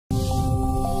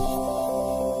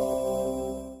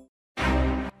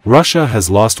Russia has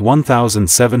lost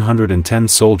 1,710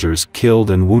 soldiers killed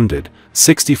and wounded,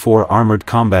 64 armored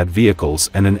combat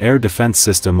vehicles and an air defense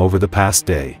system over the past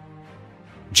day.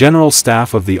 General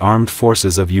Staff of the Armed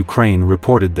Forces of Ukraine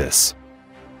reported this.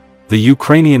 The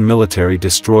Ukrainian military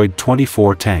destroyed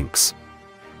 24 tanks.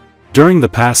 During the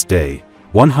past day,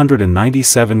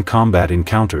 197 combat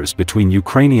encounters between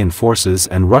Ukrainian forces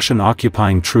and Russian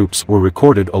occupying troops were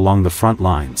recorded along the front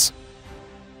lines.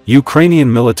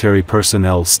 Ukrainian military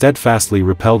personnel steadfastly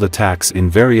repelled attacks in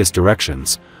various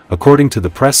directions, according to the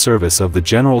press service of the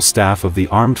General Staff of the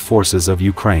Armed Forces of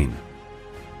Ukraine.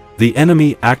 The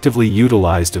enemy actively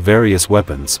utilized various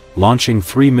weapons, launching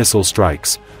 3 missile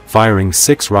strikes, firing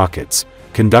 6 rockets,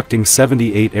 conducting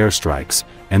 78 airstrikes,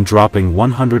 and dropping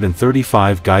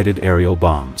 135 guided aerial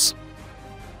bombs.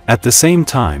 At the same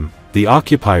time, the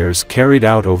occupiers carried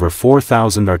out over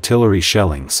 4,000 artillery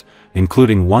shellings,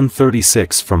 including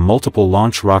 136 from multiple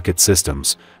launch rocket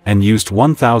systems, and used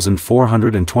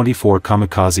 1,424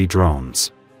 kamikaze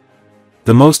drones.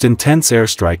 The most intense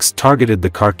airstrikes targeted the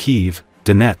Kharkiv,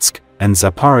 Donetsk, and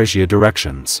Zaporizhia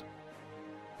directions.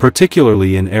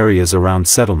 Particularly in areas around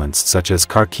settlements such as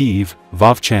Kharkiv,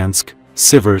 Vovchansk,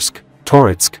 Siversk,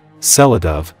 Toretsk,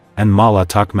 Seladov, and Mala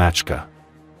Tokmachka.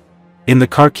 In the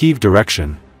Kharkiv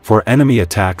direction, 4 enemy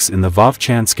attacks in the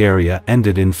Vovchansk area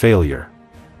ended in failure.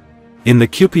 In the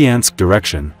Kupiansk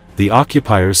direction, the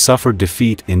occupiers suffered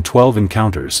defeat in 12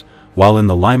 encounters, while in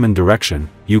the Lyman direction,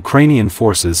 Ukrainian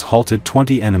forces halted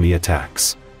 20 enemy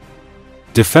attacks.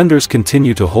 Defenders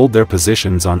continue to hold their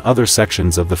positions on other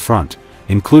sections of the front,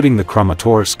 including the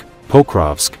Kramatorsk,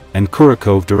 Pokrovsk, and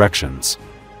Kurakov directions.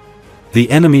 The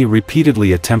enemy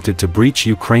repeatedly attempted to breach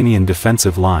Ukrainian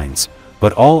defensive lines,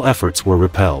 but all efforts were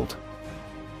repelled.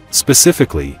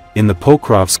 Specifically, in the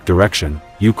Pokrovsk direction,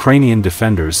 Ukrainian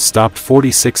defenders stopped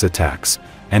 46 attacks,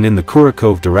 and in the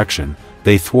Kurakov direction,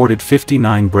 they thwarted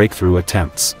 59 breakthrough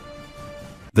attempts.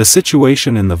 The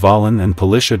situation in the Volyn and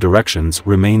Politia directions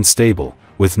remained stable,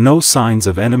 with no signs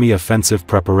of enemy offensive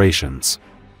preparations.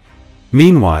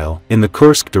 Meanwhile, in the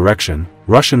Kursk direction,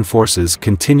 Russian forces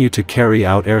continue to carry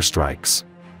out airstrikes.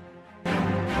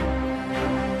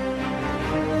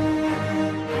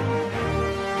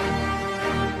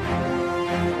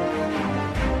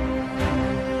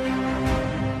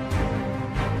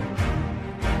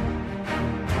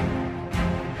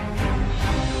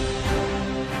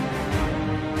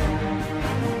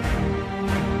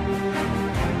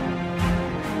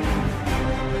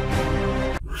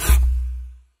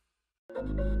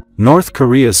 North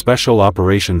Korea's Special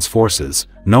Operations Forces,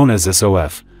 known as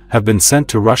SOF, have been sent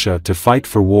to Russia to fight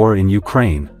for war in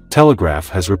Ukraine, Telegraph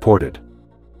has reported.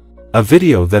 A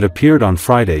video that appeared on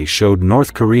Friday showed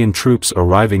North Korean troops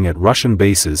arriving at Russian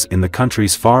bases in the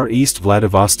country's Far East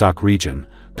Vladivostok region,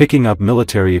 picking up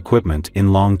military equipment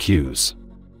in long queues.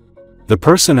 The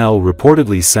personnel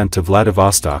reportedly sent to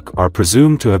Vladivostok are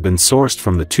presumed to have been sourced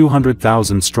from the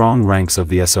 200,000-strong ranks of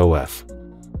the SOF.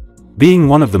 Being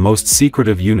one of the most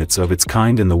secretive units of its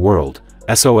kind in the world,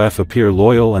 SOF appear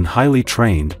loyal and highly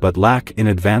trained but lack in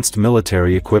advanced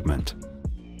military equipment.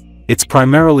 It's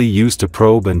primarily used to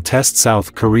probe and test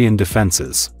South Korean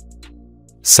defenses.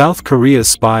 South Korea's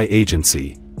spy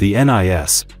agency, the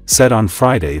NIS, said on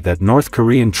Friday that North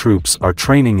Korean troops are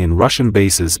training in Russian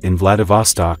bases in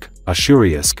Vladivostok,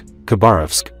 Ushuriysk,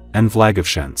 Khabarovsk, and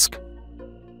Vlagovshensk.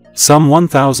 Some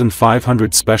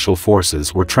 1,500 special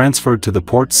forces were transferred to the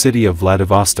port city of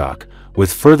Vladivostok,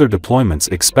 with further deployments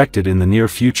expected in the near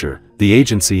future, the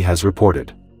agency has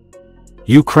reported.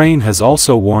 Ukraine has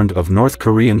also warned of North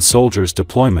Korean soldiers'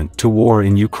 deployment to war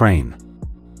in Ukraine.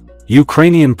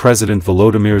 Ukrainian President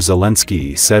Volodymyr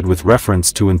Zelensky said with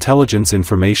reference to intelligence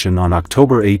information on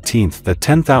October 18 that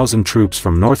 10,000 troops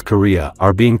from North Korea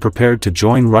are being prepared to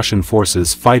join Russian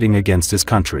forces fighting against his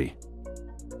country.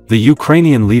 The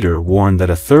Ukrainian leader warned that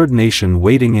a third nation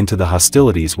wading into the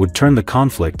hostilities would turn the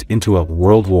conflict into a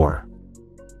world war.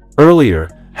 Earlier,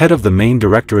 head of the main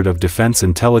Directorate of Defense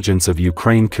Intelligence of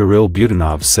Ukraine Kirill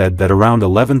Budanov said that around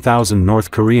 11,000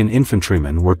 North Korean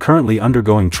infantrymen were currently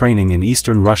undergoing training in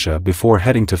eastern Russia before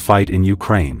heading to fight in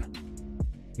Ukraine.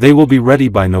 They will be ready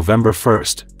by November 1,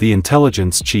 the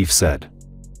intelligence chief said.